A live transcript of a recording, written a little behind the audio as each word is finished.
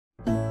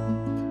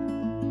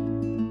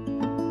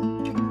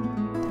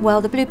Well,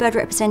 the Bluebird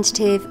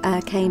representative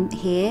came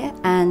here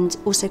and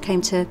also came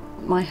to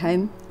my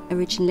home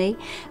originally,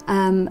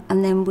 and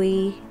then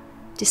we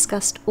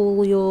discussed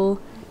all your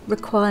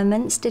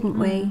requirements, didn't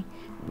we?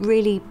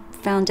 Really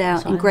found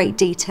out in great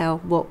detail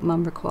what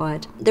Mum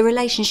required. The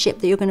relationship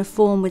that you're going to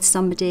form with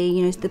somebody,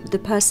 you know, the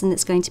person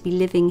that's going to be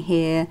living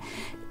here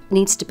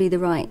needs to be the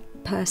right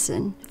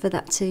person for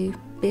that to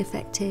be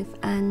effective,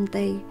 and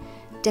they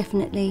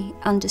definitely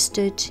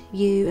understood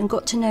you and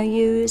got to know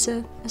you as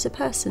a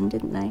person,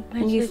 didn't they?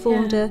 And you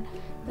formed a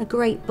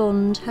great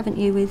bond, haven't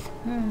you,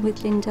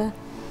 with Linda?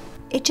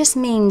 It just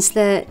means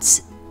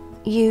that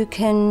you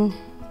can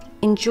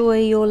enjoy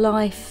your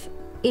life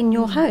in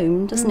your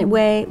home, doesn't it?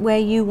 Where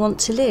you want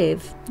to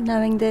live,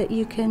 knowing that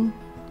you can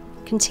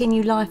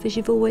continue life as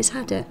you've always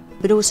had it,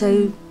 but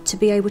also to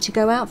be able to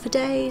go out for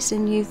days,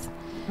 and you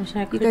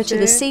go to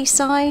the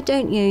seaside,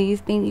 don't you? You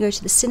go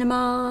to the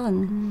cinema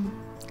and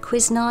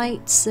quiz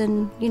nights,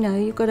 and you know,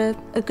 you've got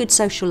a good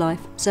social life.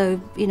 So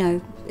you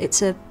know,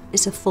 it's a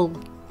full,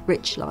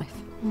 rich life.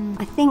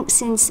 I think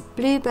since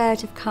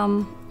Bluebird have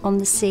come on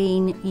the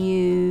scene,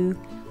 you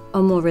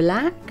are more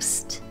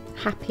relaxed,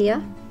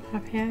 happier,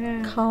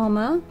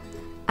 calmer,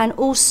 and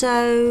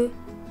also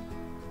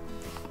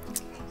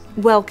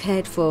well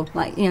cared for.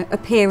 Like, you know,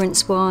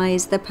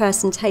 appearance-wise, the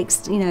person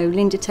takes, you know,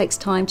 Linda takes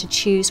time to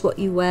choose what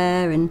you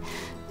wear and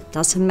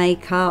does her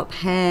makeup,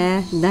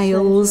 hair,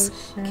 nails,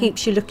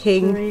 keeps you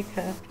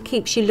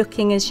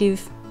looking as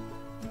you've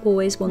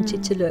always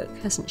wanted to look,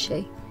 hasn't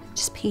she?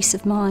 Just peace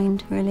of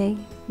mind, really,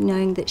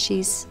 knowing that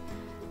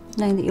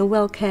you're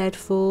well cared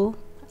for,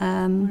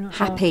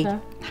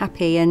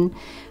 happy, and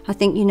I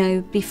think, you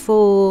know,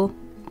 before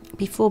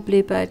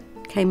Bluebird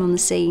came on the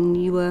scene,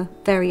 you were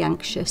very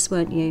anxious,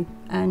 weren't you?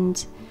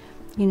 And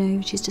you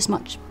know, she's just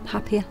much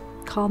happier,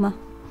 calmer.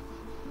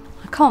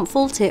 I can't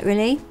fault it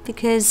really,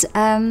 because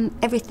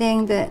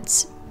everything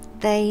that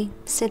they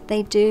said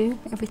they'd do,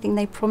 everything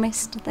they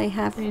promised, they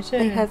have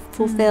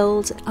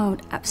fulfilled. I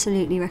would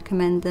absolutely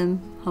recommend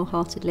them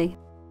wholeheartedly.